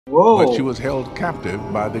Whoa. But she was held captive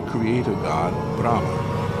by the creator god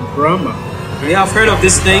Brahma. Brahma. Yeah, I've heard of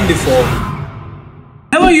this name before.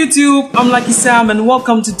 Hello YouTube, I'm Lucky Sam and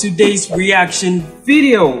welcome to today's reaction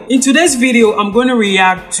video. In today's video, I'm going to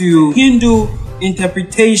react to Hindu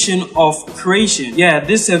interpretation of creation. Yeah,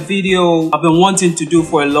 this is a video I've been wanting to do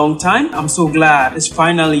for a long time. I'm so glad it's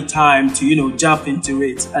finally time to, jump into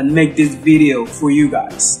it and make this video for you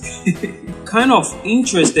guys. Kind of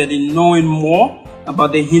interested in knowing more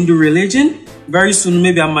about the Hindu religion. Very soon,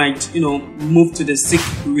 maybe I might, move to the Sikh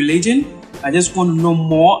religion. I just want to know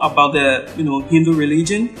more about the, Hindu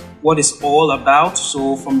religion, what it's all about.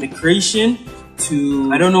 So from the creation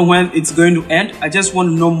to, I don't know when it's going to end. I just want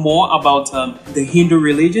to know more about the Hindu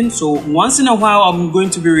religion. So once in a while, I'm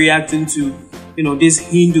going to be reacting to, this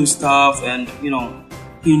Hindu stuff and,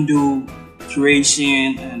 Hindu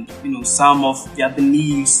creation and, some of their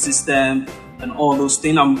belief system and all those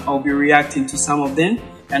things. I'll be reacting to some of them.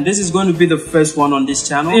 And this is going to be the first one on this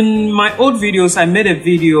channel. In my old videos, I made a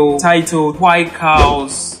video titled Why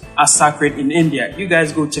Cows Are Sacred in India. You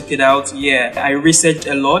guys go check it out. Yeah, I researched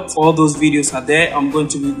a lot. All those videos are there. I'm going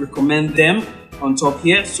to recommend them on top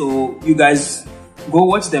here. So you guys go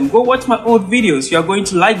watch them. Go watch my old videos. You're going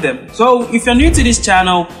to like them. So if you're new to this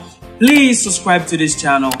channel, please subscribe to this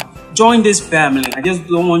channel. Join this family. I just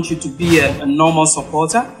don't want you to be a normal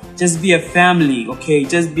supporter. Just be a family, okay?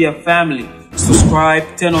 Just be a family.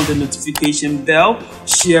 Subscribe, turn on the notification bell,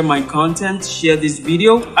 share my content, share this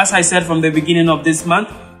video. As I said from the beginning of this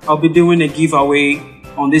month, I'll be doing a giveaway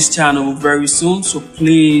on this channel very soon. So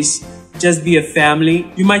please just be a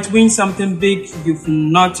family. You might win something big you've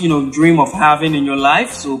not, dream of having in your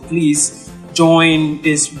life. So please join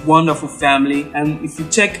this wonderful family. And if you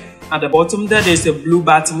check at the bottom there, there's a blue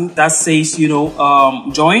button that says,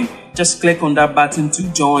 join. Just click on that button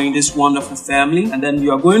to join this wonderful family, and then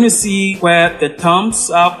you are going to see where the thumbs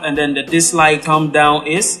up and then the dislike thumb down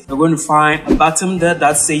is. You're going to find a button there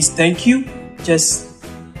that says thank you.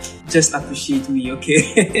 Just appreciate me,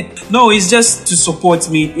 okay? No, it's just to support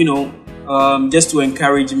me, just to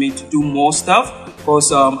encourage me to do more stuff.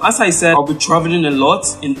 Because as I said, I'll be traveling a lot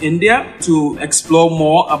in India to explore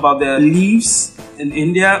more about the beliefs in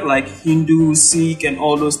India, like Hindu, Sikh, and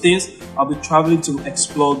all those things. I'll be traveling to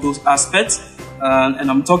explore those aspects.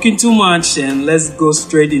 And I'm talking too much, and let's go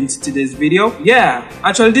straight into today's video. Yeah,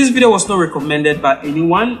 actually this video was not recommended by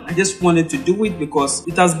anyone. I just wanted to do it because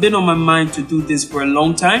it has been on my mind to do this for a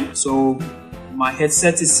long time. So my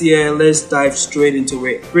headset is here. Let's dive straight into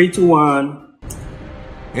it. 3, 2, 1.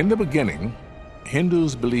 In the beginning,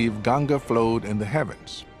 Hindus believe Ganga flowed in the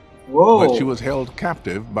heavens. Whoa. But she was held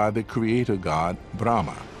captive by the creator god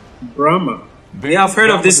Brahma. Brahma. Yeah, I've heard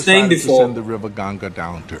of this name before. To send the river Ganga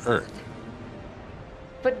down to earth.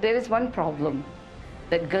 But there is one problem,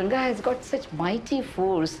 that Ganga has got such mighty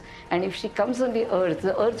force, and if she comes on the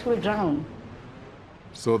earth will drown.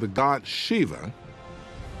 So the god Shiva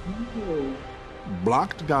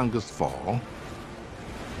blocked Ganga's fall,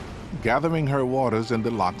 gathering her waters in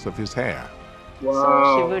the locks of his hair. Wow.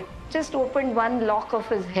 So Shiva just opened one lock of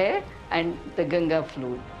his hair and the Ganga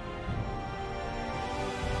flowed.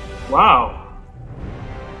 Wow.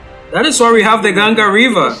 That is why we have the Ganga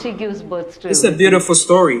River. She gives birth to It's a beautiful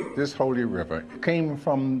story. This holy river came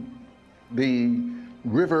from the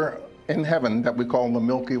river in heaven that we call the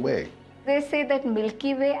Milky Way. They say that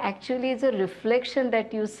Milky Way actually is a reflection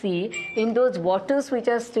that you see in those waters which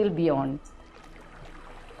are still beyond.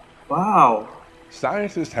 Wow.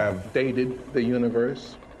 Scientists have dated the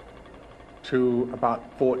universe to about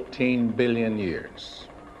 14 billion years,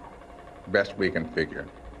 best we can figure.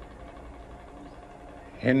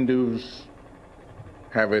 Hindus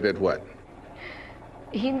have it at what?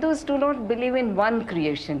 Hindus do not believe in one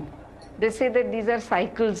creation. They say that these are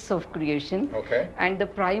cycles of creation. Okay. And the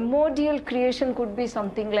primordial creation could be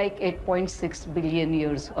something like 8.6 billion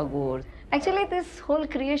years ago. Actually, this whole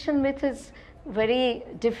creation myth is very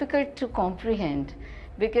difficult to comprehend,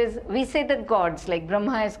 because we say that gods like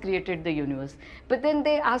Brahma has created the universe, but then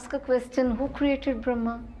they ask a question, who created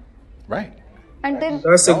Brahma? Right. And then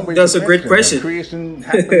that's a great question. Creation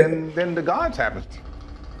happened and then the gods happened.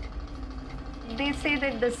 they say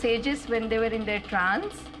that the sages, when they were in their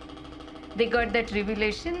trance, they got that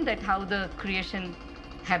revelation that how the creation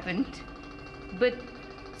happened. But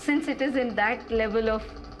since it is in that level of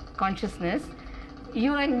consciousness,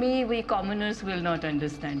 you and me, we commoners will not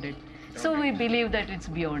understand it. So we believe that it's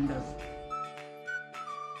beyond us.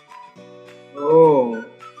 Oh,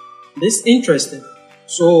 this is interesting.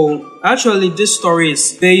 So actually this story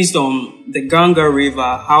is based on the Ganga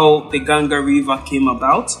River, how the Ganga River came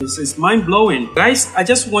about. This is mind-blowing. Guys, I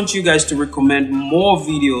just want you guys to recommend more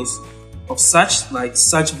videos of such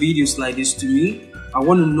videos like this to me. I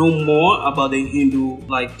want to know more about the Hindu,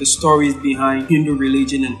 like the stories behind Hindu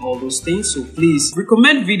religion and all those things. So please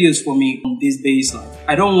recommend videos for me on this baseline.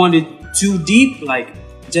 I don't want it too deep, like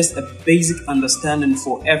just a basic understanding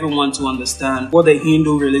for everyone to understand what the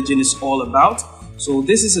Hindu religion is all about. So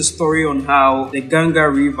this is a story on how the Ganga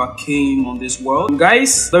river came on this world.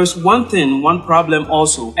 Guys, there's one problem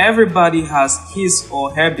also. Everybody has his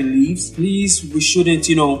or her beliefs. Please, we shouldn't,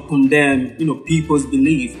 condemn, people's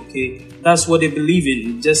belief, okay? That's what they believe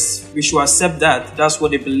in. We should accept that. That's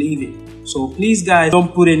what they believe in. So please, guys,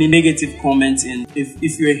 don't put any negative comments in.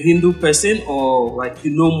 If you're a Hindu person or like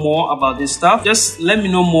you know more about this stuff, just let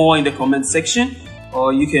me know more in the comment section.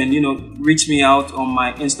 Or you can, reach me out on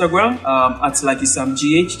my Instagram at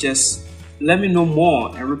LuckySamGH. Just let me know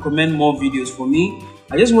more and recommend more videos for me.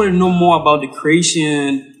 I just want to know more about the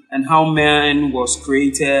creation and how man was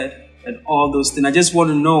created and all those things. I just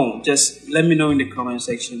want to know. Just let me know in the comment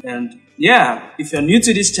section. And yeah, if you're new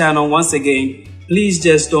to this channel, once again, please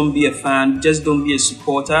just don't be a fan. Just don't be a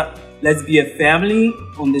supporter. Let's be a family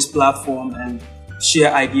on this platform and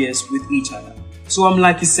share ideas with each other. So I'm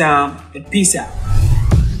Lucky Sam, and peace out.